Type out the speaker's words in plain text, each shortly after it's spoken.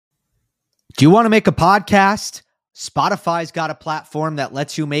Do you want to make a podcast? Spotify's got a platform that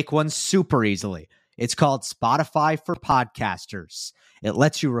lets you make one super easily. It's called Spotify for Podcasters. It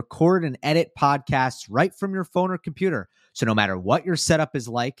lets you record and edit podcasts right from your phone or computer. So no matter what your setup is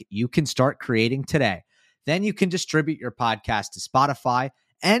like, you can start creating today. Then you can distribute your podcast to Spotify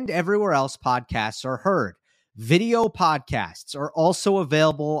and everywhere else podcasts are heard. Video podcasts are also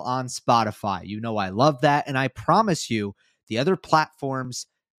available on Spotify. You know I love that, and I promise you the other platforms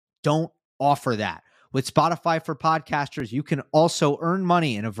don't offer that. With Spotify for Podcasters, you can also earn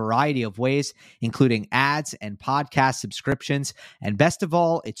money in a variety of ways, including ads and podcast subscriptions. And best of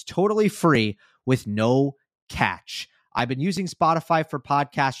all, it's totally free with no catch. I've been using Spotify for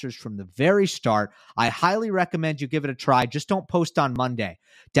Podcasters from the very start. I highly recommend you give it a try. Just don't post on Monday.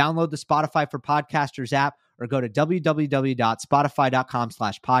 Download the Spotify for Podcasters app or go to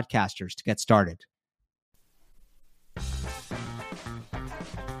www.spotify.com/podcasters to get started.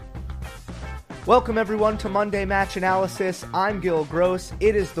 Welcome, everyone, to Monday Match Analysis. I'm Gil Gross.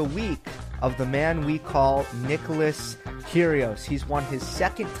 It is the week of the man we call Nicholas Kyrgios. He's won his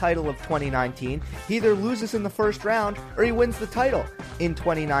second title of 2019. He either loses in the first round or he wins the title in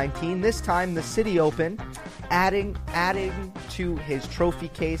 2019. This time, the Citi Open, adding to his trophy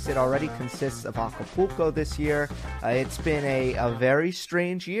case. It already consists of Acapulco this year. It's been a very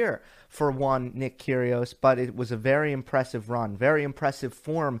strange year for one Nick Kyrgios, but it was a very impressive run, very impressive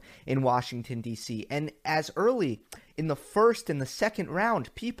form in Washington, D.C. And as early in the first and the second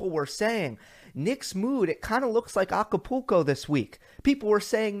round, people were saying, Nick's mood, it kind of looks like Acapulco this week. People were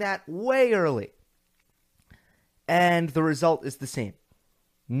saying that way early. And the result is the same.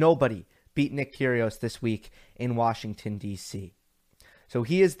 Nobody beat Nick Kyrgios this week in Washington, D.C. So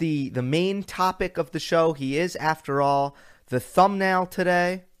he is the main topic of the show. He is, after all, the thumbnail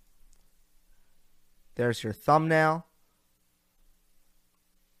today. There's your thumbnail.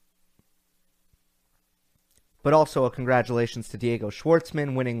 But also a congratulations to Diego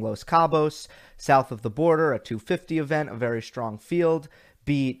Schwartzman winning Los Cabos, south of the border, a 250 event, a very strong field.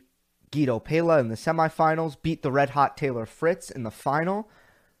 Beat Guido Pella in the semifinals, beat the red-hot Taylor Fritz in the final.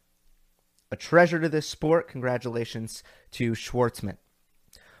 A treasure to this sport. Congratulations to Schwartzman.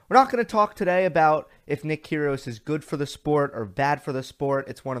 We're not going to talk today about if Nick Kyrgios is good for the sport or bad for the sport.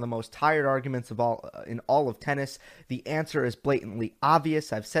 It's one of the most tired arguments in all of tennis. The answer is blatantly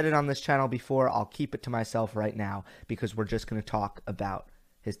obvious. I've said it on this channel before. I'll keep it to myself right now because we're just going to talk about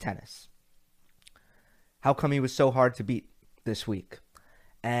his tennis. How come he was so hard to beat this week?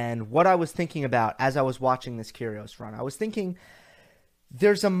 And what I was thinking about as I was watching this Kyrgios run, I was thinking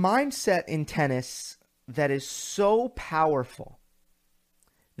there's a mindset in tennis that is so powerful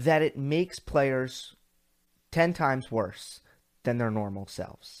that it makes players 10 times worse than their normal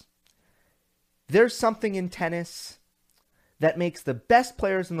selves. There's something in tennis that makes the best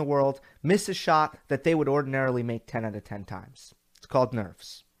players in the world miss a shot that they would ordinarily make 10 out of 10 times. It's called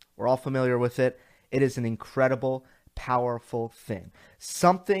nerves. We're all familiar with it. It is an incredible, powerful thing.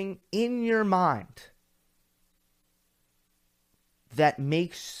 Something in your mind that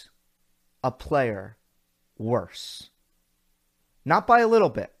makes a player worse. Not by a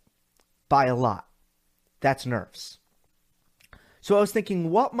little bit, by a lot. That's nerves. So I was thinking,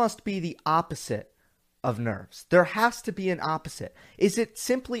 what must be the opposite of nerves? There has to be an opposite. Is it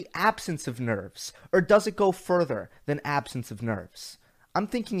simply absence of nerves, or does it go further than absence of nerves? I'm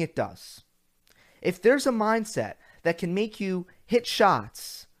thinking it does. If there's a mindset that can make you hit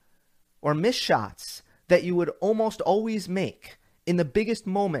shots or miss shots that you would almost always make in the biggest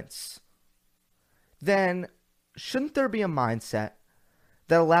moments, then shouldn't there be a mindset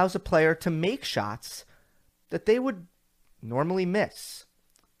that allows a player to make shots that they would normally miss?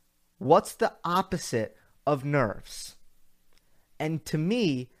 What's the opposite of nerves? And to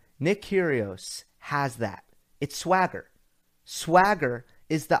me, Nick Kyrgios has that. It's swagger. Swagger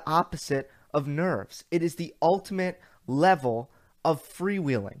is the opposite of nerves. It is the ultimate level of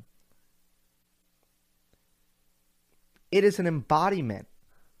freewheeling. It is an embodiment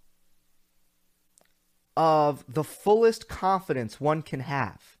of the fullest confidence one can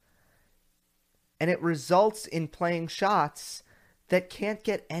have. And it results in playing shots that can't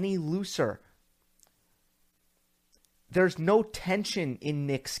get any looser. There's no tension in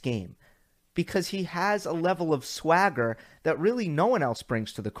Nick's game because he has a level of swagger that really no one else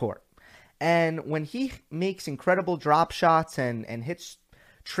brings to the court. And when he makes incredible drop shots and hits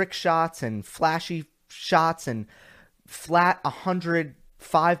trick shots and flashy shots and flat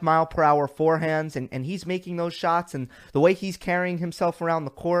 105-mile-per-hour forehands, and he's making those shots, and the way he's carrying himself around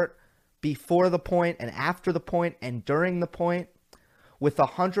the court before the point and after the point and during the point, with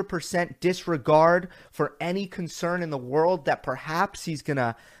 100% disregard for any concern in the world that perhaps he's going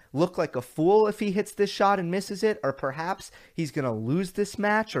to look like a fool if he hits this shot and misses it, or perhaps he's going to lose this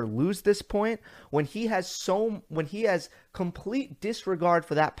match or lose this point, when he has complete disregard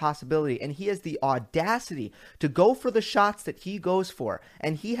for that possibility, and he has the audacity to go for the shots that he goes for,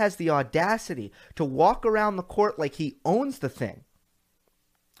 and he has the audacity to walk around the court like he owns the thing.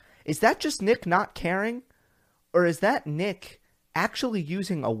 Is that just Nick not caring? Or is that Nick actually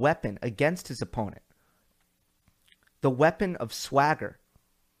using a weapon against his opponent? The weapon of swagger.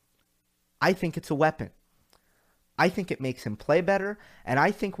 I think it's a weapon. I think it makes him play better, and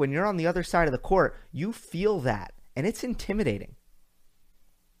I think when you're on the other side of the court, you feel that, and it's intimidating.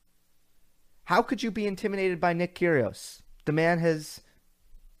 How could you be intimidated by Nick Kyrgios? The man has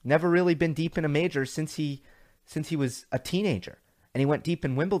never really been deep in a major since he was a teenager, and he went deep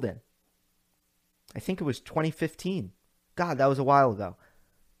in Wimbledon. I think it was 2015. God, that was a while ago.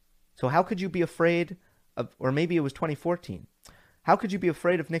 So how could you be afraid of, or maybe it was 2014. How could you be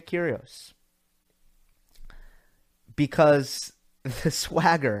afraid of Nick Kyrgios? Because the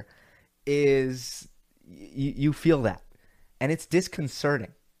swagger is, you feel that. And it's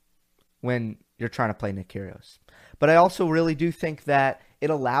disconcerting when you're trying to play Nick Kyrgios. But I also really do think that it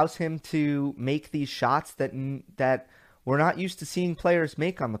allows him to make these shots that we're not used to seeing players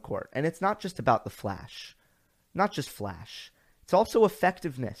make on the court. And it's not just about the flash. Not just flash. It's also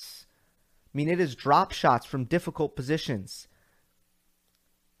effectiveness. I mean, it is drop shots from difficult positions.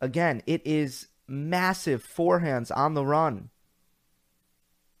 Again, it is massive forehands on the run.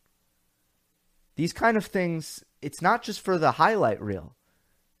 These kind of things, it's not just for the highlight reel.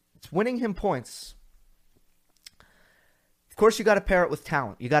 It's winning him points. Of course, you got to pair it with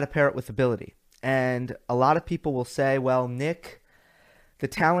talent. You got to pair it with ability. And a lot of people will say, well, Nick, the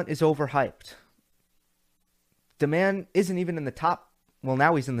talent is overhyped. The man isn't even in the top. Well,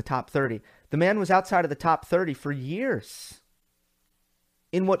 now he's in the top 30. The man was outside of the top 30 for years.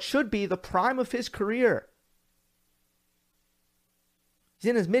 In what should be the prime of his career. He's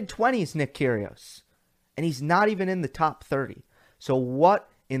in his mid-20s, Nick Kyrgios. And he's not even in the top 30. So what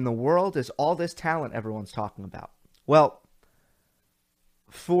in the world is all this talent everyone's talking about? Well,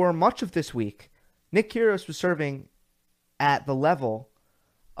 for much of this week, Nick Kyrgios was serving at the level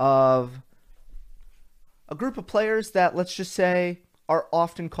of a group of players that, let's just say, are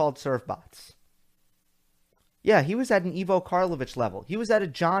often called serve bots. Yeah, he was at an Ivo Karlovic level. He was at a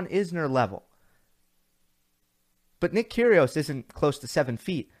John Isner level. But Nick Kyrgios isn't close to 7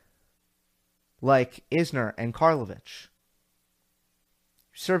 feet like Isner and Karlovic.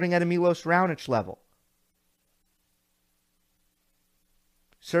 Serving at a Milos Raonic level.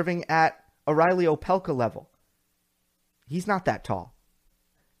 Serving at a Riley Opelka level. He's not that tall.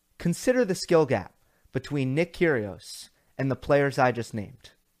 Consider the skill gap between Nick Kyrgios and the players I just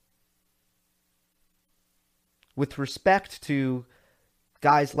named. With respect to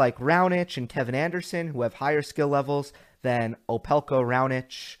guys like Raonic and Kevin Anderson, who have higher skill levels than Opelka,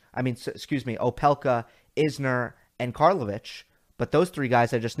 Isner, and Karlovic. But those three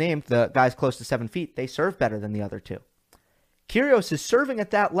guys I just named, the guys close to 7 feet, they serve better than the other two. Kyrgios is serving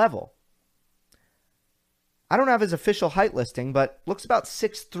at that level. I don't have his official height listing, but looks about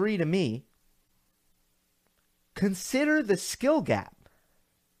 6'3" to me. Consider the skill gap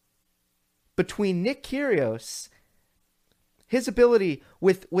between Nick Kyrgios, his ability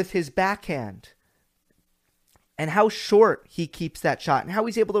with his backhand, and how short he keeps that shot, and how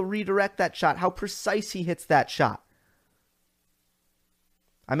he's able to redirect that shot, how precise he hits that shot.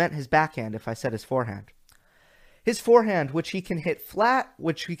 I meant his backhand if I said his forehand. His forehand, which he can hit flat,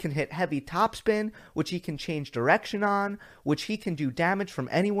 which he can hit heavy topspin, which he can change direction on, which he can do damage from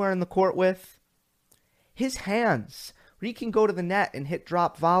anywhere in the court with. His hands, where he can go to the net and hit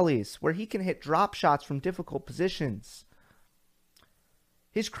drop volleys, where he can hit drop shots from difficult positions.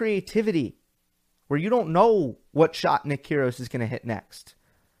 His creativity, where you don't know what shot Nick Kyrgios is going to hit next.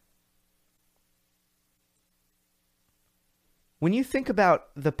 When you think about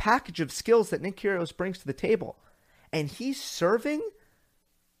the package of skills that Nick Kyrgios brings to the table, and he's serving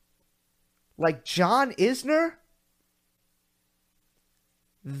like John Isner,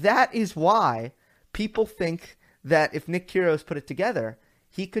 that is why people think that if Nick Kyrgios put it together,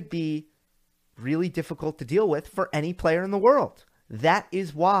 he could be really difficult to deal with for any player in the world. That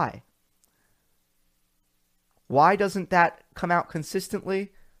is why. Why doesn't that come out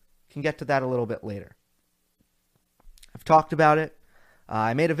consistently? Can get to that a little bit later. I've talked about it.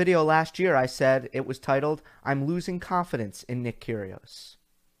 I made a video last year. I said it was titled, "I'm Losing Confidence in Nick Kyrgios."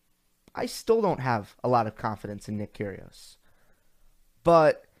 I still don't have a lot of confidence in Nick Kyrgios.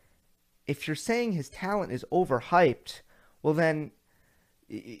 But if you're saying his talent is overhyped, well then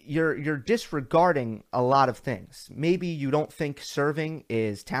you're disregarding a lot of things. Maybe you don't think serving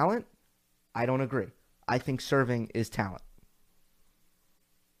is talent. I don't agree. I think serving is talent.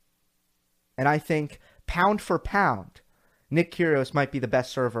 And I think pound for pound, Nick Kyrgios might be the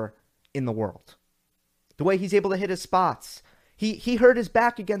best server in the world. The way he's able to hit his spots. He hurt his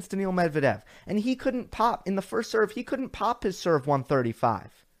back against Daniil Medvedev, and he couldn't pop in the first serve. He couldn't pop his serve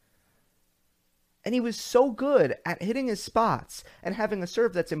 135. And he was so good at hitting his spots and having a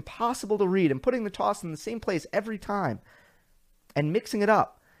serve that's impossible to read and putting the toss in the same place every time and mixing it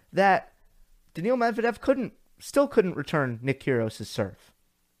up that Daniil Medvedev still couldn't return Nick Kyrgios' serve.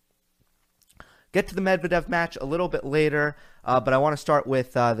 Get to the Medvedev match a little bit later, but I want to start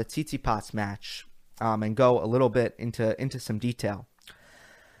with the Tsitsipas match and go a little bit into some detail.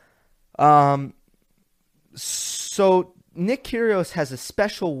 So Nick Kyrgios has a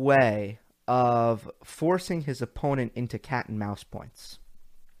special way of forcing his opponent into cat and mouse points.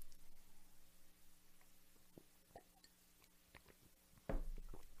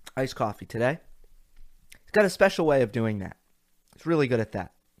 Iced coffee today. He's got a special way of doing that. He's really good at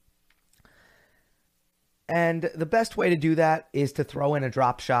that. And the best way to do that is to throw in a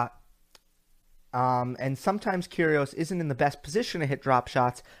drop shot. And sometimes Kyrgios isn't in the best position to hit drop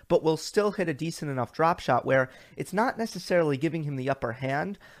shots, but will still hit a decent enough drop shot where it's not necessarily giving him the upper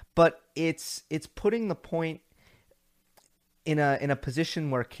hand, but it's putting the point in a position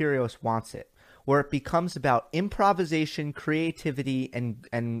where Kyrgios wants it, where it becomes about improvisation, creativity,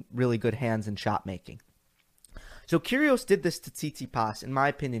 and really good hands and shot making. So Kyrgios did this to Tsitsipas, in my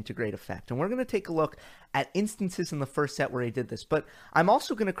opinion, to great effect. And we're going to take a look at instances in the first set where he did this. But I'm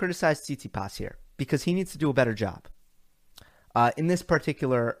also going to criticize Tsitsipas here because he needs to do a better job in this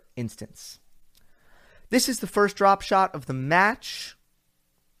particular instance. This is the first drop shot of the match.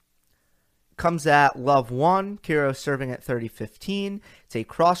 Comes at love 1. Kyrgios serving at 30-15. It's a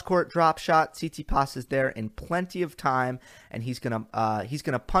cross-court drop shot. Tsitsipas is there in plenty of time, and he's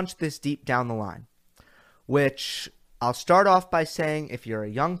gonna punch this deep down the line. Which I'll start off by saying, if you're a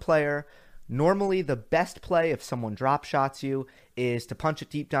young player, normally the best play if someone drop shots you is to punch it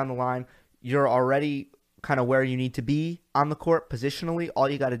deep down the line. You're already kind of where you need to be on the court positionally. All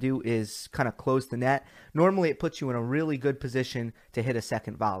you got to do is kind of close the net. Normally it puts you in a really good position to hit a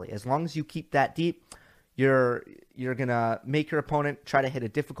second volley. As long as you keep that deep, you're going to make your opponent try to hit a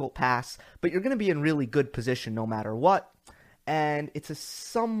difficult pass, but you're going to be in really good position no matter what. And it's a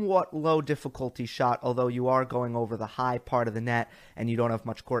somewhat low difficulty shot, although you are going over the high part of the net and you don't have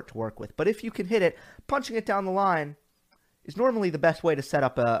much court to work with. But if you can hit it, punching it down the line is normally the best way to set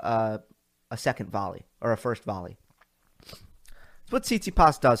up a second volley or a first volley. That's what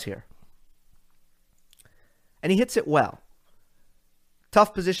Tsitsipas does here. And he hits it well.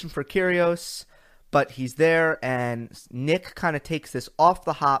 Tough position for Kyrgios, but he's there, and Nick kind of takes this off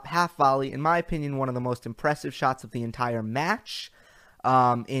the hop, half volley. In my opinion, one of the most impressive shots of the entire match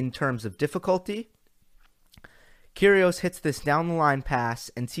in terms of difficulty. Kyrgios hits this down the line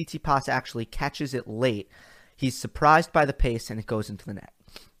pass, and Tsitsipas actually catches it late. He's surprised by the pace, and it goes into the net.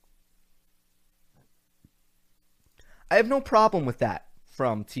 I have no problem with that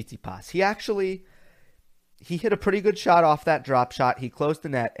from Tsitsipas. He hit a pretty good shot off that drop shot. He closed the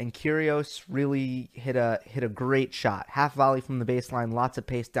net, and Kyrgios really hit a great shot. Half volley from the baseline, lots of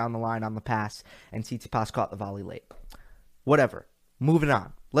pace down the line on the pass, and Tsitsipas caught the volley late. Whatever. Moving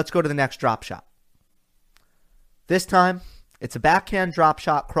on. Let's go to the next drop shot. This time, it's a backhand drop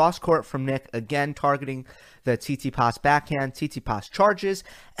shot, cross-court from Nick, again targeting the Tsitsipas backhand. Tsitsipas charges,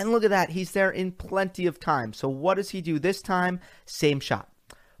 and look at that. He's there in plenty of time. So what does he do this time? Same shot.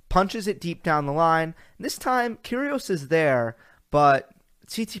 Punches it deep down the line. This time, Kyrgios is there, but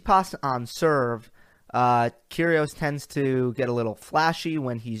Tsitsipas on serve. Kyrgios tends to get a little flashy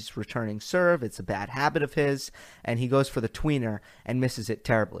when he's returning serve. It's a bad habit of his, and he goes for the tweener and misses it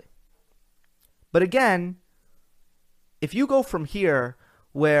terribly. But again, if you go from here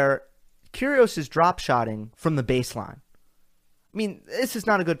where Kyrgios is drop shotting from the baseline, I mean, this is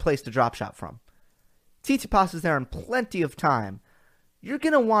not a good place to drop shot from. Tsitsipas is there in plenty of time. You're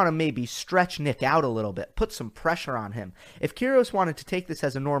going to want to maybe stretch Nick out a little bit, put some pressure on him. If Kyrgios wanted to take this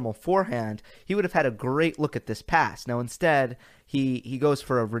as a normal forehand, he would have had a great look at this pass. Now, instead, he goes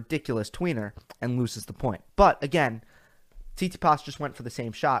for a ridiculous tweener and loses the point. But, again, Tsitsipas just went for the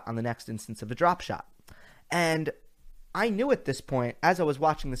same shot on the next instance of a drop shot. And I knew at this point, as I was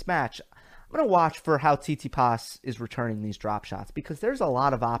watching this match, I'm going to watch for how Tsitsipas is returning these drop shots because there's a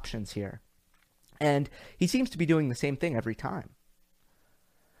lot of options here. And he seems to be doing the same thing every time.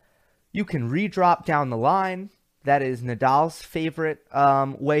 You can re-drop down the line. That is Nadal's favorite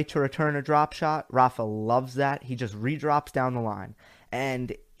way to return a drop shot. Rafa loves that. He just re-drops down the line.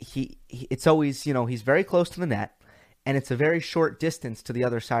 and it's always, he's very close to the net, and it's a very short distance to the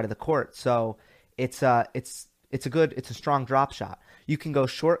other side of the court. So it's a strong drop shot. You can go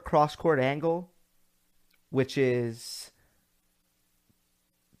short cross court angle, which is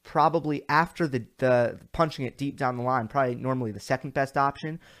probably after the punching it deep down the line, probably normally the second best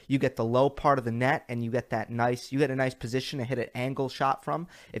option. You get the low part of the net, and you get a nice position to hit an angle shot from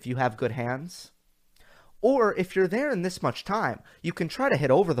if you have good hands. Or if you're there in this much time, you can try to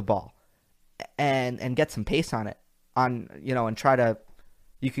hit over the ball and get some pace on it, and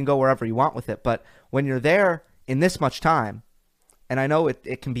you can go wherever you want with it. But when you're there in this much time, and I know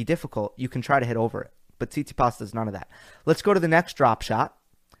it can be difficult, you can try to hit over it. But Tsitsipas does none of that. Let's go to the next drop shot.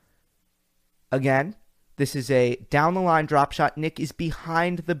 Again, this is a down-the-line drop shot. Nick is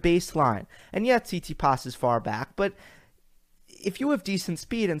behind the baseline. And yeah, Tsitsipas is far back, but if you have decent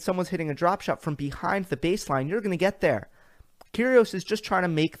speed and someone's hitting a drop shot from behind the baseline, you're going to get there. Kyrgios is just trying to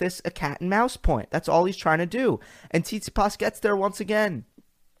make this a cat and mouse point. That's all he's trying to do. And Tsitsipas gets there once again.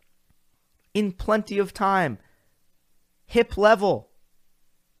 In plenty of time. Hip level.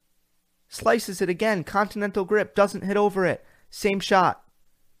 Slices it again. Continental grip. Doesn't hit over it. Same shot.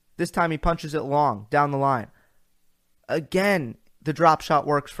 This time he punches it long, down the line. Again, the drop shot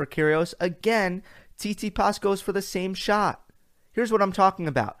works for Kyrgios. Again, Tsitsipas goes for the same shot. Here's what I'm talking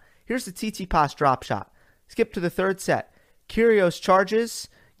about. Here's the Tsitsipas drop shot. Skip to the third set. Kyrgios charges,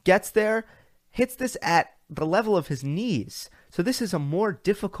 gets there, hits this at the level of his knees. So this is a more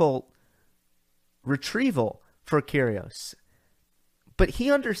difficult retrieval for Kyrgios. But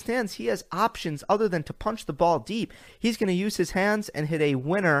he understands he has options other than to punch the ball deep. He's going to use his hands and hit a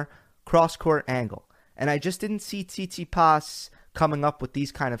winner cross-court angle. And I just didn't see Tsitsipas coming up with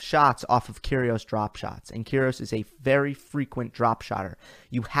these kind of shots off of Kyrgios drop shots. And Kyrgios is a very frequent drop shotter.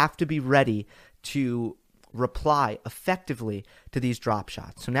 You have to be ready to reply effectively to these drop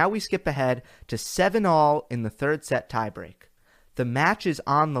shots. So now we skip ahead to 7-all in the third set tiebreak. The match is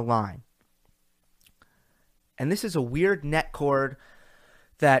on the line. And this is a weird net cord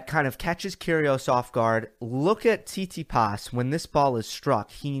that kind of catches Kyrgios off guard. Look at Tsitsipas when this ball is struck.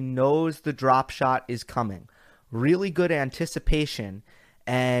 He knows the drop shot is coming. Really good anticipation,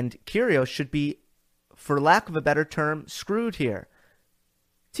 and Kyrgios should be, for lack of a better term, screwed here.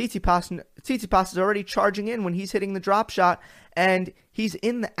 Tsitsipas is already charging in when he's hitting the drop shot, and he's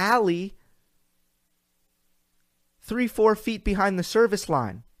in the alley 3-4 feet behind the service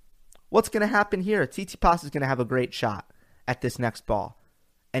line. What's going to happen here? Tsitsipas is going to have a great shot at this next ball,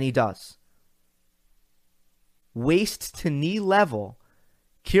 and he does. Waist to knee level.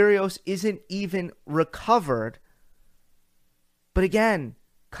 Kyrgios isn't even recovered. But again,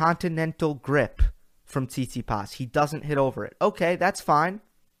 continental grip from Tsitsipas. He doesn't hit over it. Okay, that's fine.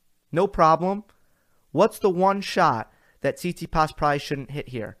 No problem. What's the one shot that Tsitsipas probably shouldn't hit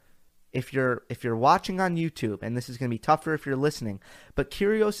here? If you're watching on YouTube, and this is going to be tougher if you're listening, but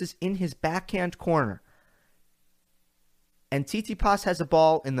Kyrgios is in his backhand corner. And Tsitsipas has a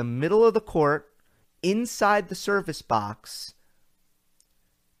ball in the middle of the court, inside the service box,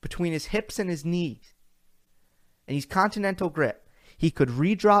 between his hips and his knees. And he's continental grip. He could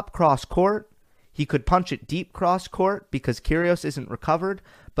redrop cross court. He could punch it deep cross court because Kyrgios isn't recovered.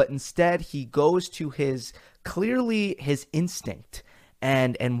 But instead, he goes to his instinct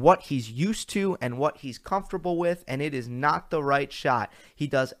and what he's used to and what he's comfortable with. And it is not the right shot. He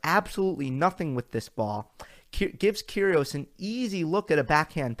does absolutely nothing with this ball. Gives Kyrgios an easy look at a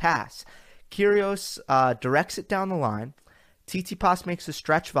backhand pass. Kyrgios directs it down the line. Tsitsipas makes a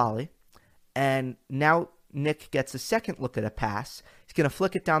stretch volley, and now Nick gets a second look at a pass. He's going to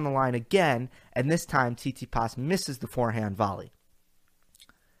flick it down the line again, and this time Tsitsipas misses the forehand volley.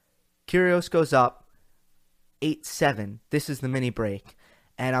 Kyrgios goes up 8-7. This is the mini break,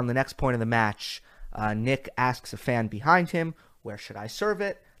 and on the next point of the match, Nick asks a fan behind him, "Where should I serve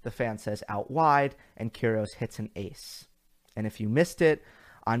it?" The fan says out wide, and Kyrgios hits an ace. And if you missed it,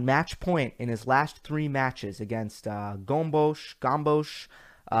 on match point in his last 3 matches against Gombos,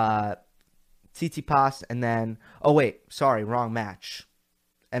 Tsitsipas, and then... Oh, wait. Sorry. Wrong match.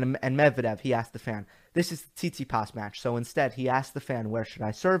 And Medvedev, he asked the fan. This is the Tsitsipas match. So instead, he asked the fan, "Where should I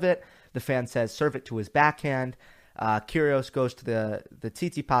serve it?" The fan says, "Serve it to his backhand." Kyrgios goes to the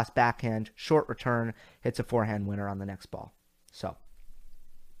Tsitsipas backhand. Short return. Hits a forehand winner on the next ball. So...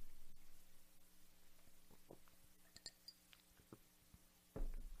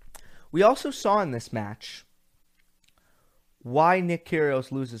 we also saw in this match why Nick Kyrgios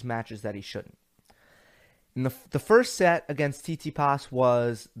loses matches that he shouldn't. In the first set against Tsitsipas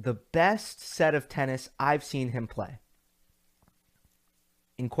was the best set of tennis I've seen him play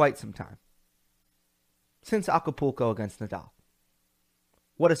in quite some time. Since Acapulco against Nadal.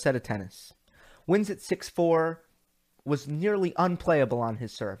 What a set of tennis. Wins at 6-4, was nearly unplayable on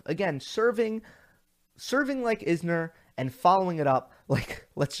his serve. Again, serving like Isner and following it up like,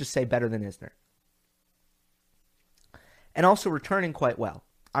 let's just say, better than Isner. And also returning quite well.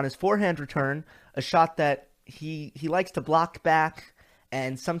 On his forehand return, a shot that he likes to block back,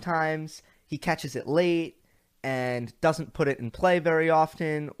 and sometimes he catches it late and doesn't put it in play very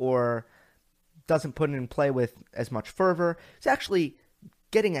often, or doesn't put it in play with as much fervor. He's actually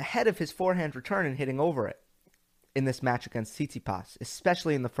getting ahead of his forehand return and hitting over it in this match against Tsitsipas,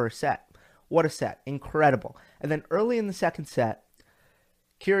 especially in the first set. What a set. Incredible. And then early in the second set,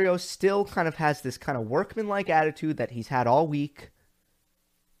 Kyrgios still kind of has this kind of workmanlike attitude that he's had all week.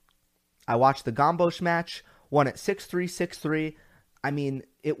 I watched the Gombosh match, won at 6-3, 6-3. I mean,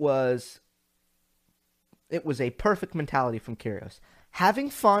 it was a perfect mentality from Kyrgios.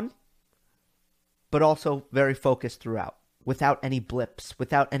 Having fun, but also very focused throughout, without any blips,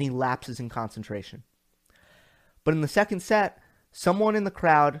 without any lapses in concentration. But in the second set, someone in the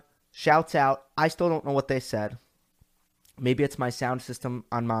crowd shouts out, I still don't know what they said. Maybe it's my sound system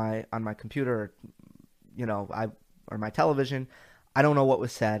on my computer, or my television. I don't know what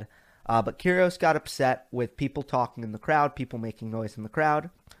was said. But Kyrgios got upset with people talking in the crowd, people making noise in the crowd,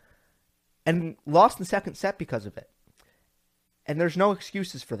 and lost the second set because of it. And there's no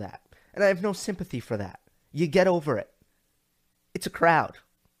excuses for that. And I have no sympathy for that. You get over it. It's a crowd.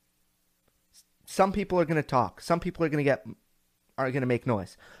 Some people are going to talk. Some people are going to make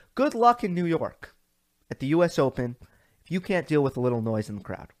noise. Good luck in New York at the U.S. Open if you can't deal with a little noise in the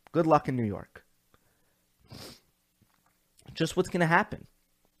crowd. Good luck in New York. Just what's going to happen.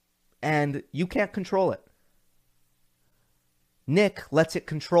 And you can't control it. Nick lets it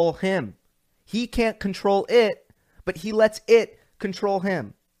control him. He can't control it, but he lets it control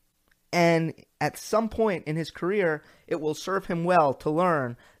him. And at some point in his career, it will serve him well to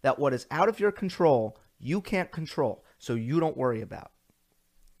learn that what is out of your control, you can't control, so you don't worry about.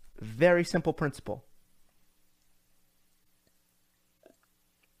 Very simple principle.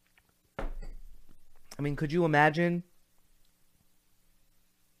 I mean, could you imagine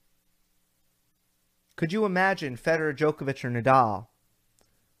Federer, Djokovic, or Nadal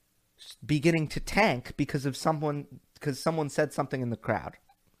beginning to tank because someone said something in the crowd?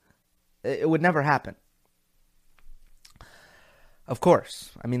 It would never happen. Of course.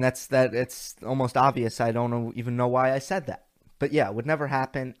 I mean, it's almost obvious. I don't even know why I said that. But yeah, it would never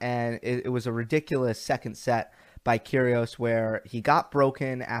happen. And it was a ridiculous second set by Kyrgios where he got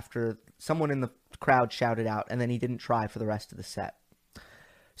broken after someone in the crowd shouted out, and then he didn't try for the rest of the set.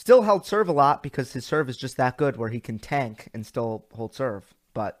 Still held serve a lot because his serve is just that good where he can tank and still hold serve.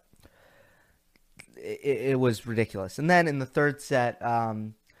 But it was ridiculous. And then in the third set,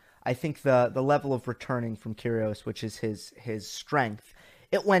 I think the level of returning from Kyrgios, which is his strength,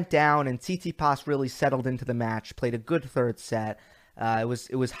 it went down, and Tsitsipas really settled into the match, played a good third set. It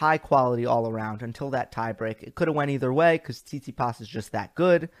was high quality all around until that tiebreak. It could have went either way because Tsitsipas is just that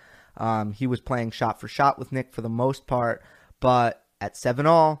good. He was playing shot for shot with Nick for the most part, but at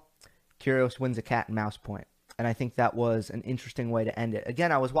 7-all, Kyrgios wins a cat and mouse point. And I think that was an interesting way to end it.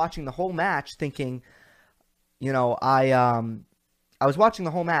 Again, I was watching the whole match thinking, I was watching the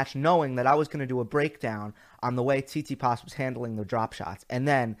whole match knowing that I was going to do a breakdown on the way Tsitsipas was handling the drop shots. And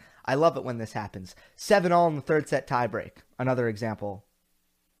then, I love it when this happens. 7-all in the third set tiebreak. Another example.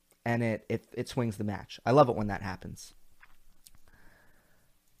 And it swings the match. I love it when that happens.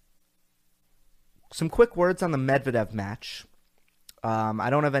 Some quick words on the Medvedev match. I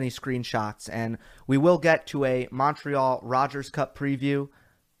don't have any screenshots, and we will get to a Montreal Rogers Cup preview.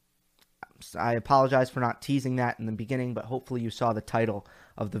 I apologize for not teasing that in the beginning, but hopefully you saw the title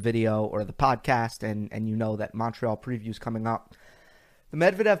of the video or the podcast, and you know that Montreal preview is coming up. The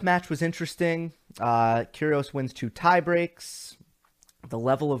Medvedev match was interesting. Kyrgios wins 2 tiebreaks. The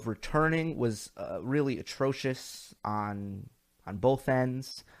level of returning was really atrocious on both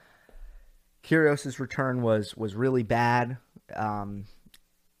ends. Kyrgios' return was really bad. And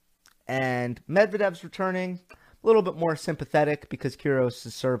Medvedev's returning, a little bit more sympathetic because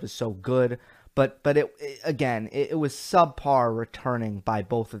Kyrgios' serve is so good. But it was subpar returning by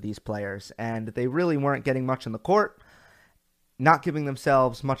both of these players. And they really weren't getting much in the court, not giving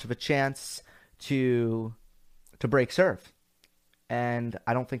themselves much of a chance to break serve. And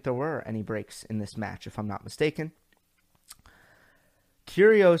I don't think there were any breaks in this match, if I'm not mistaken.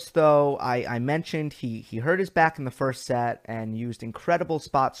 Kyrgios, though, I mentioned he hurt his back in the first set and used incredible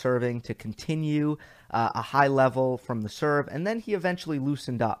spot serving to continue a high level from the serve, and then he eventually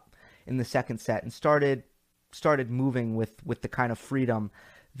loosened up in the second set and started moving with the kind of freedom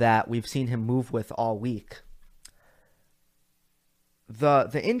that we've seen him move with all week.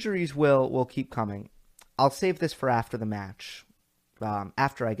 the injuries will keep coming. I'll save this for after the match,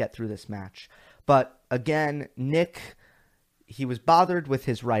 after I get through this match. But again, Nick, he was bothered with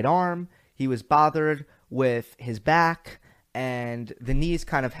his right arm. He was bothered with his back, and the knees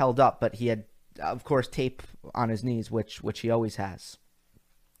kind of held up, but he had, of course, tape on his knees, which he always has.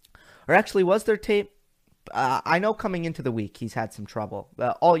 Or actually, was there tape? I know coming into the week, he's had some trouble.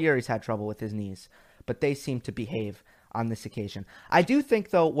 All year he's had trouble with his knees, but they seem to behave on this occasion. I do think,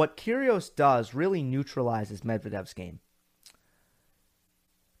 though, what Kyrgios does really neutralizes Medvedev's game.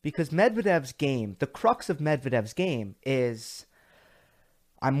 Because Medvedev's game, the crux of Medvedev's game is,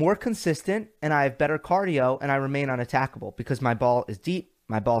 I'm more consistent and I have better cardio and I remain unattackable because my ball is deep,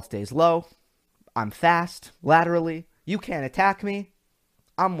 my ball stays low, I'm fast laterally, you can't attack me,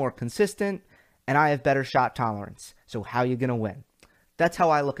 I'm more consistent, and I have better shot tolerance. So how are you going to win? That's how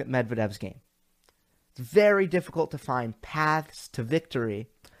I look at Medvedev's game. It's very difficult to find paths to victory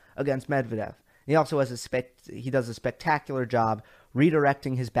against Medvedev. He also has he does a spectacular job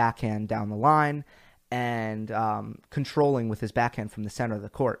redirecting his backhand down the line and controlling with his backhand from the center of the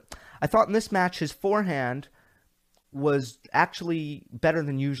court. I thought in this match his forehand was actually better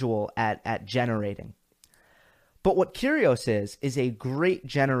than usual at generating. But what Kyrgios is a great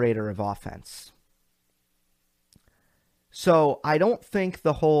generator of offense. So I don't think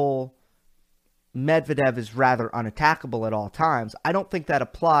the whole Medvedev is rather unattackable at all times. I don't think that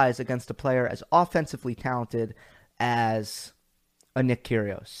applies against a player as offensively talented as a Nick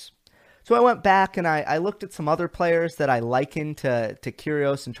Kyrgios. So I went back and I looked at some other players that I liken to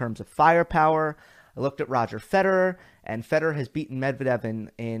Kyrgios in terms of firepower. I looked at Roger Federer, and Federer has beaten Medvedev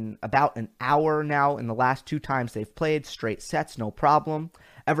in about an hour now in the last 2 times they've played, straight sets, no problem.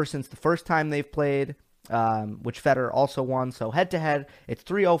 Ever since the first time they've played, which Federer also won. So head-to-head, it's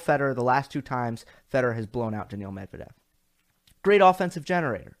 3-0 Federer. The last 2 times, Federer has blown out Daniil Medvedev. Great offensive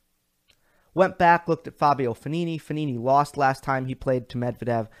generator. Went back, looked at Fabio Fognini. Fognini lost last time he played to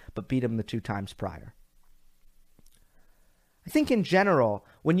Medvedev, but beat him the 2 times prior. I think in general,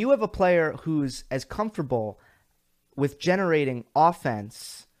 when you have a player who's as comfortable with generating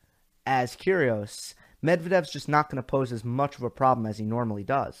offense as Kyrgios, Medvedev's just not going to pose as much of a problem as he normally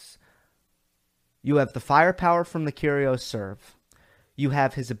does. You have the firepower from the Kyrgios serve. You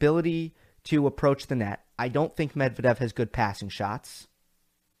have his ability to approach the net. I don't think Medvedev has good passing shots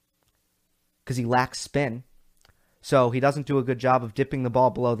because he lacks spin. So he doesn't do a good job of dipping the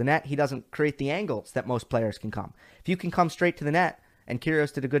ball below the net. He doesn't create the angles that most players can come. If you can come straight to the net, and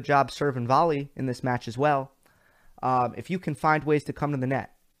Kyrgios did a good job serve and volley in this match as well, if you can find ways to come to the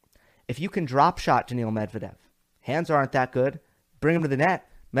net, if you can drop shot Daniil Medvedev, hands aren't that good, bring him to the net.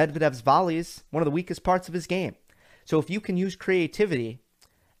 Medvedev's volley is one of the weakest parts of his game. So if you can use creativity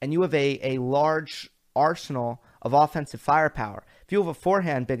and you have a large arsenal of offensive firepower, if you have a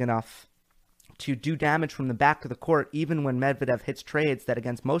forehand big enough to do damage from the back of the court, even when Medvedev hits trades that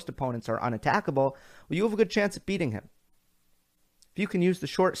against most opponents are unattackable, well, you have a good chance at beating him. If you can use the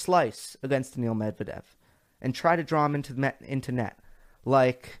short slice against Daniil Medvedev and try to draw him into net,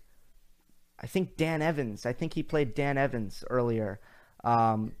 like I think he played Dan Evans earlier.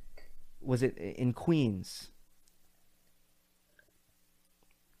 Was it in Queens?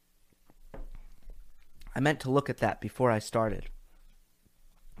 I meant to look at that before I started.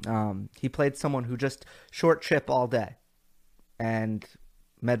 He played someone who just short chip all day, and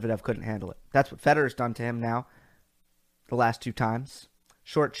Medvedev couldn't handle it. That's what Federer's done to him now the last 2 times.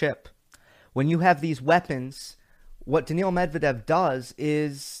 Short chip. When you have these weapons, what Daniil Medvedev does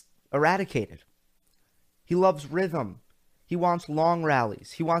is eradicated. He loves rhythm. He wants long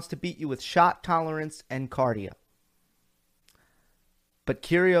rallies. He wants to beat you with shot tolerance and cardio. But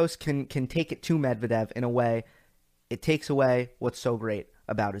Kyrgios can take it to Medvedev in a way it takes away what's so great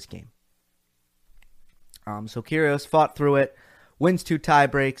about his game. So Kyrgios fought through it, wins 2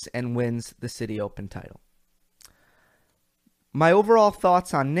 tiebreaks, and wins the Citi Open title. My overall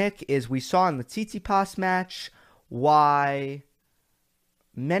thoughts on Nick is we saw in the Tsitsipas match why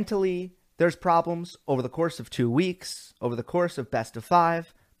mentally there's problems over the course of 2 weeks, over the course of best of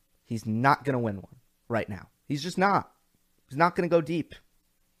 5. He's not going to win one right now. He's just not. He's not going to go deep.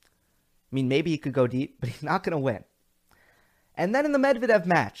 I mean, maybe he could go deep, but he's not going to win. And then in the Medvedev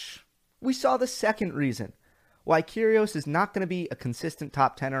match, we saw the second reason why Kyrgios is not going to be a consistent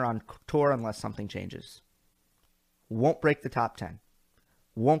top 10er on tour unless something changes. Won't break the top 10.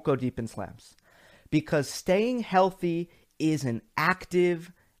 Won't go deep in slams. Because staying healthy is an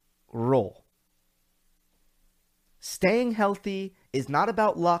active role. Staying healthy is not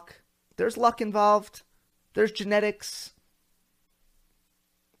about luck. There's luck involved. There's genetics.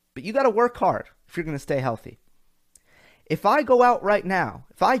 But you got to work hard if you're going to stay healthy. If I go out right now,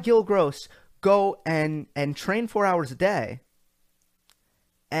 if I, Gil Gross, go and train 4 hours a day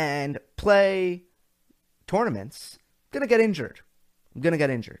and play tournaments, I'm going to get injured.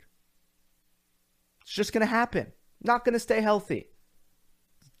 It's just going to happen. Not going to stay healthy.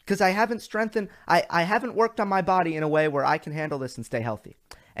 Because I haven't strengthened, I haven't worked on my body in a way where I can handle this and stay healthy.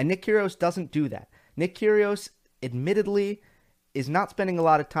 And Nick Kyrgios doesn't do that. Nick Kyrgios, admittedly, is not spending a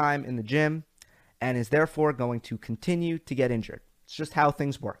lot of time in the gym and is therefore going to continue to get injured. It's just how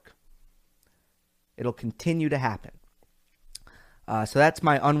things work. It'll continue to happen. So that's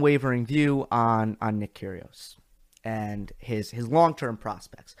my unwavering view on Nick Kyrgios and his long-term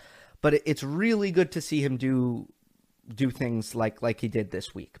prospects. But it's really good to see him do things like he did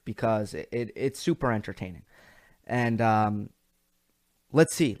this week, because it's super entertaining. And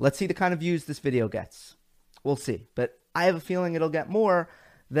let's see the kind of views this video gets. We'll see. But I have a feeling it'll get more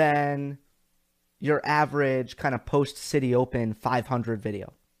than your average kind of post-Citi Open 500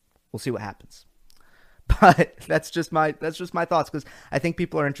 video. We'll see what happens. But that's just my thoughts, because I think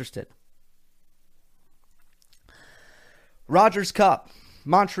people are interested. Rogers Cup,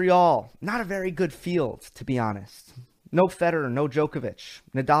 Montreal, not a very good field, to be honest. No Federer, no Djokovic.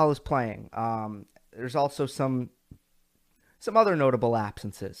 Nadal is playing. There's also some other notable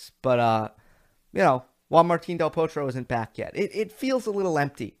absences. But, Juan Martín del Potro isn't back yet. It feels a little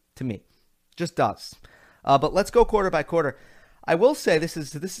empty to me. Just does. But let's go quarter by quarter. I will say this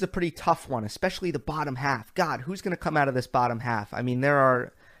is a pretty tough one, especially the bottom half. God, who's going to come out of this bottom half? I mean, there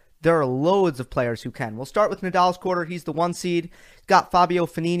are loads of players who can. We'll start with Nadal's quarter. He's the 1 seed. He's got Fabio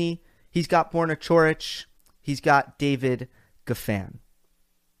Fognini. He's got Borna Coric. He's got David Goffin.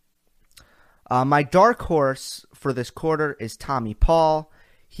 My dark horse for this quarter is Tommy Paul.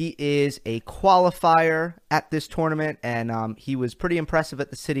 He is a qualifier at this tournament, and he was pretty impressive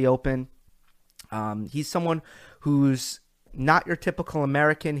at the Citi Open. He's someone who's not your typical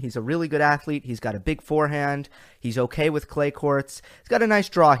American. He's a really good athlete. He's got a big forehand. He's okay with clay courts. He's got a nice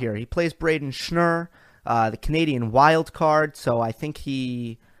draw here. He plays Braden Schnurr, the Canadian wild card, so I think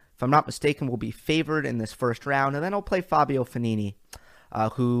he, if I'm not mistaken, will be favored in this first round. And then he'll play Fabio Fognini,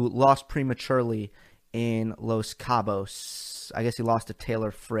 who lost prematurely in Los Cabos. I guess he lost to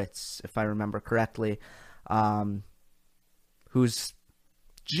Taylor Fritz, if I remember correctly, who's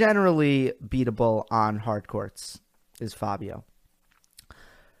generally beatable on hard courts, is Fabio.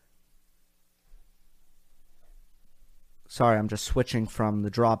 Sorry, I'm just switching from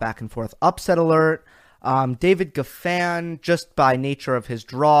the draw back and forth. Upset alert. David Goffin, just by nature of his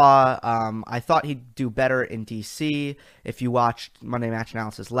draw, I thought he'd do better in DC if you watched Monday Match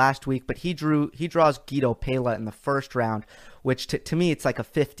Analysis last week, but he draws Guido Pella in the first round, which to me, it's like a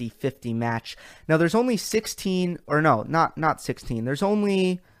 50-50 match. Now, there's only 16, or no, not 16. There's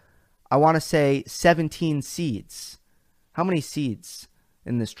only, I want to say, 17 seeds. How many seeds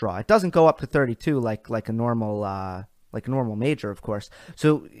in this draw? It doesn't go up to 32 like a normal major, of course.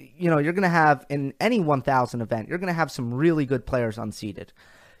 So, you're going to have, in any 1,000 event, you're going to have some really good players unseeded.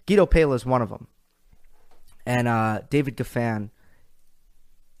 Guido Pella is one of them. And David Goffin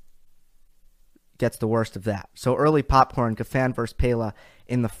gets the worst of that. So early popcorn, Goffin versus Pella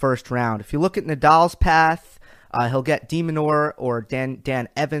in the first round. If you look at Nadal's path, he'll get De Minaur or Dan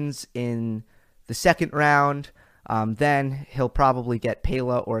Evans in the second round. Then he'll probably get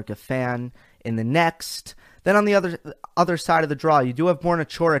Pella or Goffin in the next. Then on the other side of the draw, you do have Borna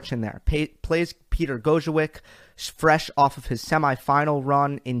Coric in there. Plays Peter Gojewicz, fresh off of his semifinal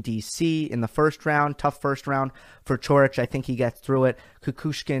run in DC in the first round. Tough first round for Coric. I think he gets through it.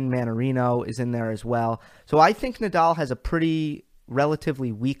 Kukushkin, Manarino is in there as well. So I think Nadal has a pretty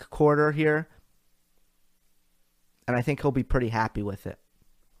relatively weak quarter here. And I think he'll be pretty happy with it.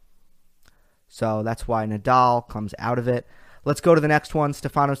 So that's why Nadal comes out of it. Let's go to the next one.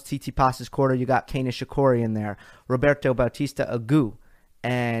 Stefanos Tsitsipas' quarter. You got Kei Nishikori in there. Roberto Bautista Agut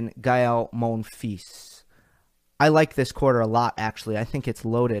and Gael Monfils. I like this quarter a lot, actually. I think it's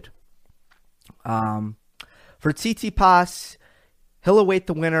loaded. For Tsitsipas, he'll await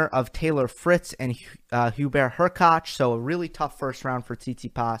the winner of Taylor Fritz and Hubert Hurkacz. So a really tough first round for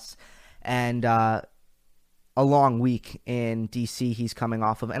Tsitsipas. And a long week in DC he's coming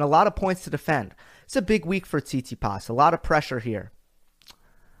off of. And a lot of points to defend. It's a big week for Tsitsipas. A lot of pressure here.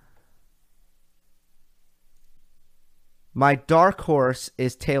 My dark horse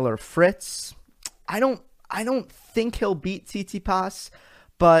is Taylor Fritz. I don't think he'll beat Tsitsipas,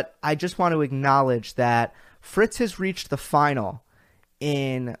 but I just want to acknowledge that Fritz has reached the final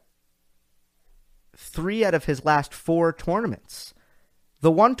in 3 out of his last 4 tournaments.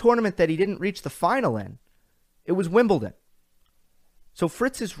 The one tournament that he didn't reach the final in, it was Wimbledon. So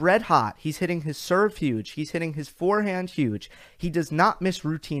Fritz is red hot. He's hitting his serve huge. He's hitting his forehand huge. He does not miss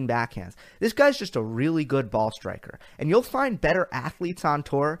routine backhands. This guy's just a really good ball striker. And you'll find better athletes on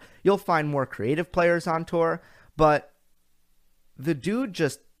tour. You'll find more creative players on tour. But the dude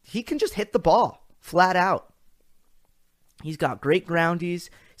he can just hit the ball flat out. He's got great groundies.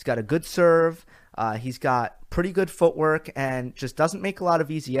 He's got a good serve. He's got pretty good footwork and just doesn't make a lot of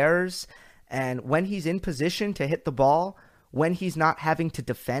easy errors. And when he's in position to hit the ball, when he's not having to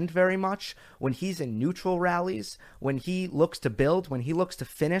defend very much, when he's in neutral rallies, when he looks to build, when he looks to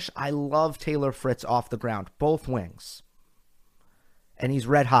finish, I love Taylor Fritz off the ground, both wings. And he's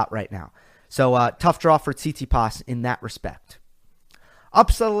red hot right now. So tough draw for Tsitsipas in that respect.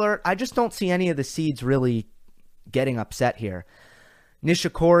 Upset alert, I just don't see any of the seeds really getting upset here.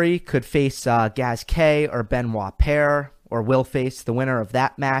 Nishikori could face Gasquet or Benoit Paire, or will face the winner of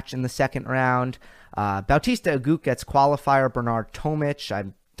that match in the second round. Bautista Agut gets qualifier Bernard Tomic.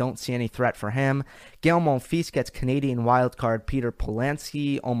 I don't see any threat for him. Gael Monfils gets Canadian wildcard Peter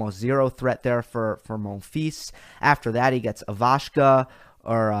Polansky. Almost zero threat there for Monfils. After that, he gets Ivashka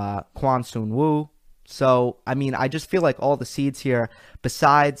or Kwon Soon Woo. So, I mean, I just feel like all the seeds here,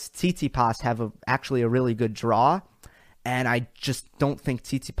 besides Tsitsipas, have actually a really good draw. And I just don't think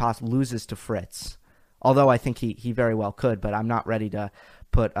Tsitsipas loses to Fritz. Although I think he very well could, but I'm not ready to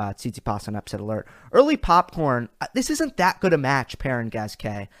put Tsitsipas on upset alert. Early popcorn, this isn't that good a match, Paire and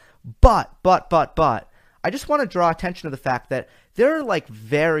Gasquet. But, I just want to draw attention to the fact that there are like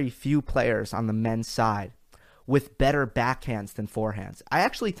very few players on the men's side with better backhands than forehands. I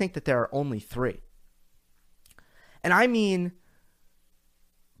actually think that there are only 3. And I mean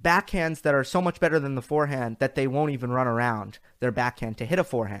backhands that are so much better than the forehand that they won't even run around their backhand to hit a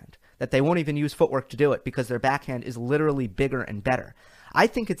forehand, that they won't even use footwork to do it because their backhand is literally bigger and better. I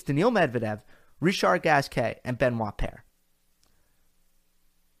think it's Daniil Medvedev, Richard Gasquet, and Benoit Paire.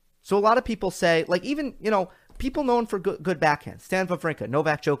 So a lot of people say, like even, people known for good backhands, Stan Wawrinka,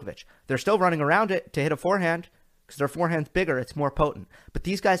 Novak Djokovic, they're still running around it to hit a forehand because their forehand's bigger, it's more potent. But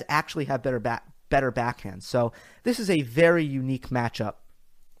these guys actually have better backhands. So this is a very unique matchup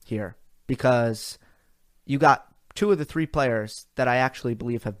here because you got 2 of the 3 players that I actually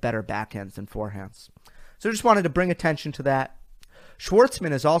believe have better backhands than forehands. So I just wanted to bring attention to that.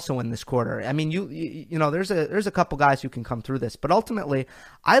 Schwartzman is also in this quarter. I mean, you know, there's a couple guys who can come through this, but ultimately,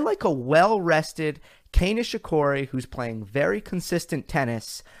 I like a well-rested Kei Nishikori who's playing very consistent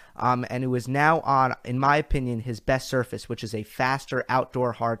tennis, and who is now on, in my opinion, his best surface, which is a faster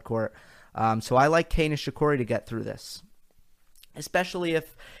outdoor hard court. So I like Kei Nishikori to get through this, especially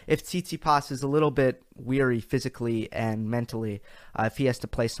if Tsitsipas is a little bit weary physically and mentally. If he has to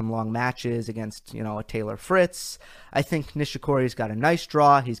play some long matches against, a Taylor Fritz, I think Nishikori's got a nice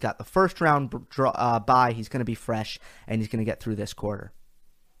draw. He's got the first round bye. He's going to be fresh, and he's going to get through this quarter.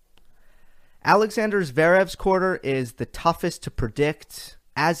 Alexander Zverev's quarter is the toughest to predict,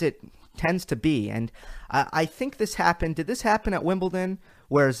 as it tends to be. And I think this happened. Did this happen at Wimbledon,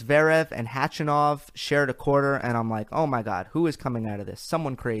 where Zverev and Khachanov shared a quarter, and I'm like, oh my God, who is coming out of this?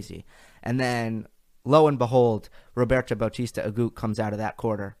 Someone crazy. And then, lo and behold, Roberto Bautista Agut comes out of that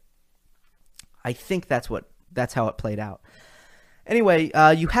quarter. I think that's how it played out. Anyway,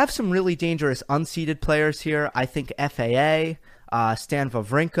 you have some really dangerous unseeded players here. I think FAA, Stan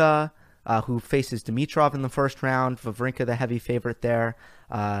Wawrinka, who faces Dimitrov in the first round. Wawrinka, the heavy favorite there.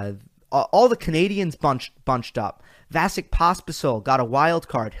 All the Canadians bunched up. Vasek Pospisil got a wild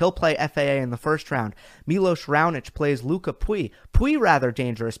card. He'll play FAA in the first round. Milos Raonic plays Luca Pouille. Pouille rather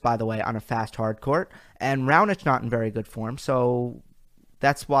dangerous, by the way, on a fast hard court. And Raonic not in very good form. So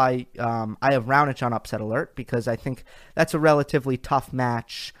that's why I have Raonic on upset alert, because I think that's a relatively tough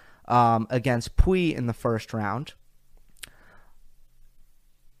match against Pouille in the first round.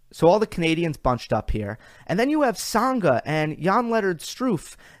 So all the Canadians bunched up here. And then you have Tsonga and Jan-Lennard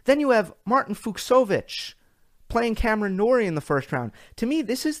Struff. Then you have Martin Fucsovics playing Cameron Norrie in the first round. To me,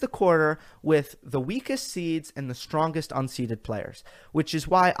 this is the quarter with the weakest seeds and the strongest unseeded players, which is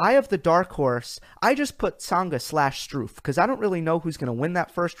why I have the dark horse. I just put Tsonga/Struff because I don't really know who's going to win that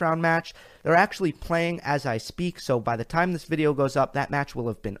first round match. They're actually playing as I speak, so by the time this video goes up, that match will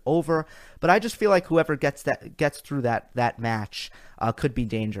have been over. But I just feel like whoever gets through that match could be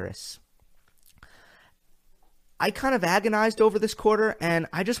dangerous. I kind of agonized over this quarter, and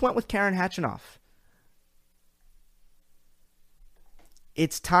I just went with Karen Khachanov.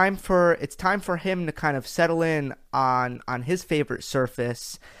 It's time for him to kind of settle in on his favorite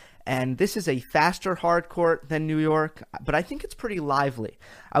surface, and this is a faster hard court than New York, but I think it's pretty lively.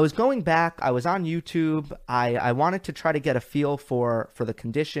 I was going back, I was on YouTube, I wanted to try to get a feel for the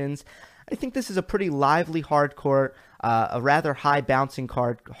conditions. I think this is a pretty lively hard court. a rather high bouncing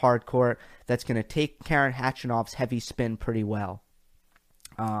hard court that's going to take Karen Khachanov's heavy spin pretty well.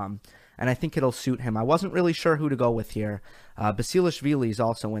 And I think it'll suit him. I wasn't really sure who to go with here. Basilashvili is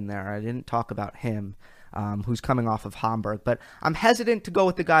also in there. I didn't talk about him, who's coming off of Hamburg. But I'm hesitant to go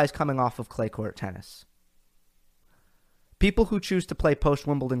with the guys coming off of clay court tennis. People who choose to play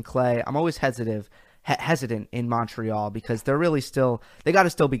post-Wimbledon clay, I'm always hesitant in Montreal because they're really they got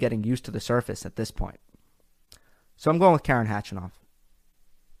to still be getting used to the surface at this point. So I'm going with Karen Khachanov.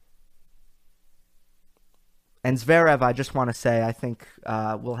 And Zverev, I just want to say, I think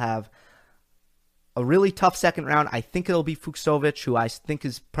we'll have a really tough second round. I think it'll be Fucsovics, who I think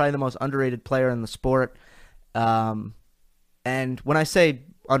is probably the most underrated player in the sport. And when I say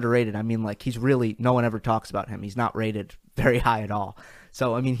underrated, I mean like no one ever talks about him. He's not rated very high at all.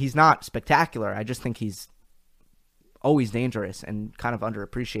 So, I mean, he's not spectacular. I just think he's always dangerous and kind of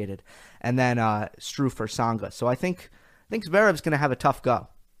underappreciated. And then Struff or Tsonga. So I think Zverev's going to have a tough go.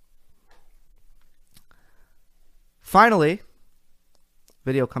 Finally,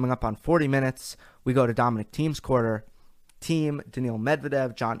 video coming up on 40 minutes, we go to Dominic Thiem's quarter. Thiem, Daniil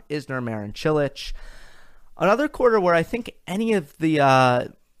Medvedev, John Isner, Marin Cilic. Another quarter where I think any of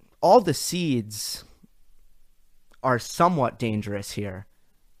all the seeds are somewhat dangerous here.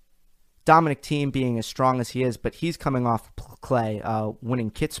 Dominic Thiem being as strong as he is, but he's coming off clay, winning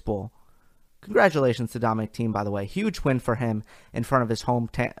Kitzbühel. Congratulations to Dominic Thiem, by the way. Huge win for him in front of his home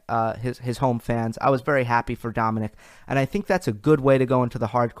fans. I was very happy for Dominic, and I think that's a good way to go into the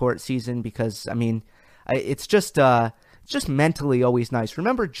hard court season because, I mean, it's just mentally always nice.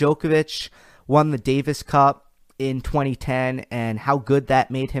 Remember Djokovic won the Davis Cup in 2010 and how good that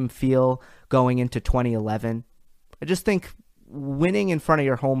made him feel going into 2011? I just think winning in front of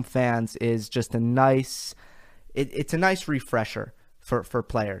your home fans is just it's a nice refresher for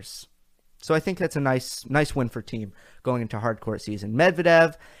players. So I think that's a nice win for Thiem going into hard court season.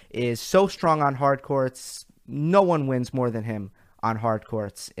 Medvedev is so strong on hard courts. No one wins more than him on hard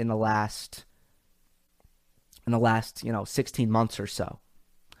courts in the last 16 months or so.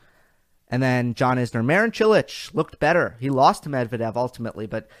 And then John Isner. Marin Cilic looked better. He lost to Medvedev ultimately,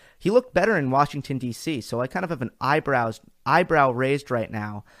 but he looked better in Washington, D.C. So I kind of have an eyebrow raised right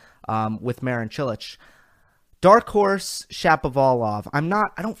now with Marin Cilic. Dark horse, Shapovalov.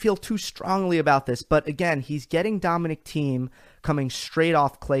 I don't feel too strongly about this, but again, he's getting Dominic Thiem coming straight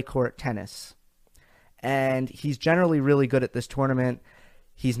off clay court tennis. And he's generally really good at this tournament.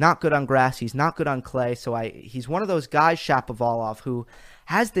 He's not good on grass. He's not good on clay. So he's one of those guys, Shapovalov, who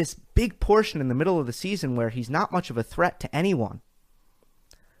has this big portion in the middle of the season where he's not much of a threat to anyone.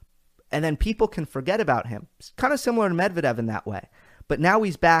 And then people can forget about him. It's kind of similar to Medvedev in that way. But now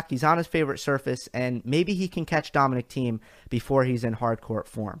he's back. He's on his favorite surface, and maybe he can catch Dominic Thiem before he's in hard court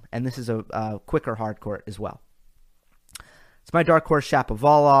form. And this is a quicker hard court as well. It's my dark horse,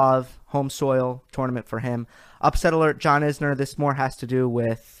 Shapovalov, home soil tournament for him. Upset alert, John Isner. This more has to do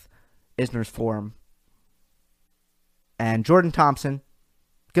with Isner's form. And Jordan Thompson,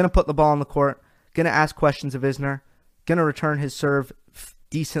 going to put the ball on the court, going to ask questions of Isner, going to return his serve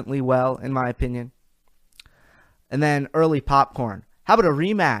decently well, in my opinion. And then early popcorn. How about a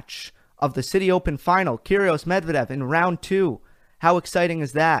rematch of the Citi Open final? Kyrgios Medvedev in round 2. How exciting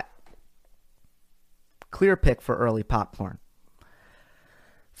is that? Clear pick for early popcorn.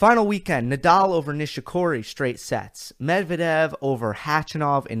 Final weekend, Nadal over Nishikori, straight sets. Medvedev over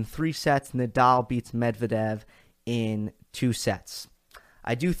Khachanov in 3 sets. Nadal beats Medvedev in 2 sets.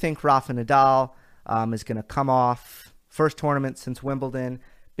 I do think Rafa Nadal is going to come off first tournament since Wimbledon.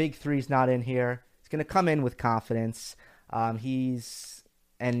 Big Three's not in here. He's going to come in with confidence. I think he's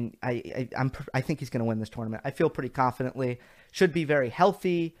going to win this tournament. I feel pretty confidently. Should be very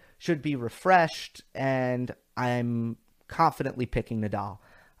healthy. Should be refreshed, and I'm confidently picking Nadal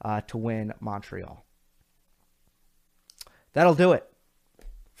to win Montreal. That'll do it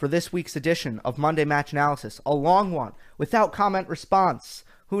for this week's edition of Monday Match Analysis. A long one, without comment response.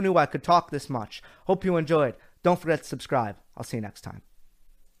 Who knew I could talk this much? Hope you enjoyed. Don't forget to subscribe. I'll see you next time.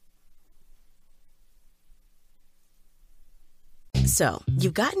 So,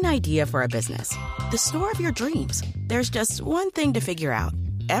 you've got an idea for a business. The store of your dreams. There's just one thing to figure out.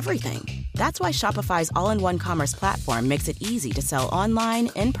 Everything. That's why Shopify's all-in-one commerce platform makes it easy to sell online,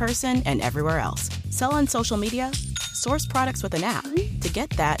 in person, and everywhere else. Sell on social media, source products with an app to get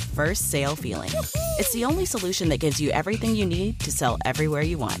that first sale feeling. It's the only solution that gives you everything you need to sell everywhere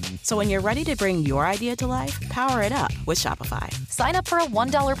you want. So when you're ready to bring your idea to life, power it up with Shopify. Sign up for a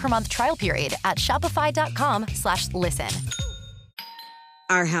 $1 per month trial period at shopify.com/listen.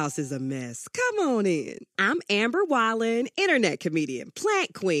 Our house is a mess. Come on in. I'm Amber Wallen, internet comedian,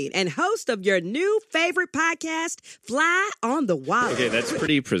 plant queen, and host of your new favorite podcast, Fly on the Wallen. Okay, that's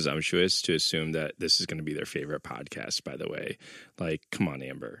pretty presumptuous to assume that this is going to be their favorite podcast, by the way. Like, come on,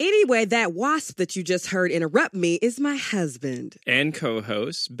 Amber. Anyway, that wasp that you just heard interrupt me is my husband. And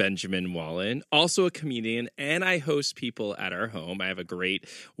co-host Benjamin Wallen, also a comedian, and I host people at our home. I have a great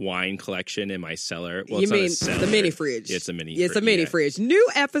wine collection in my cellar. Well, You it's not mean a cellar. the mini fridge? Yeah, it's a mini Yeah, it's a fridge, mini yeah. fridge. New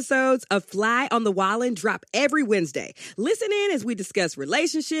episodes of Fly on the Wallen drop every Wednesday. Listen in as we discuss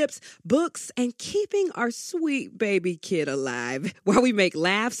relationships, books, and keeping our sweet baby kid alive while we make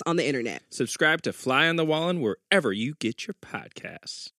laughs on the internet. Subscribe to Fly on the Wallen wherever you get your podcasts.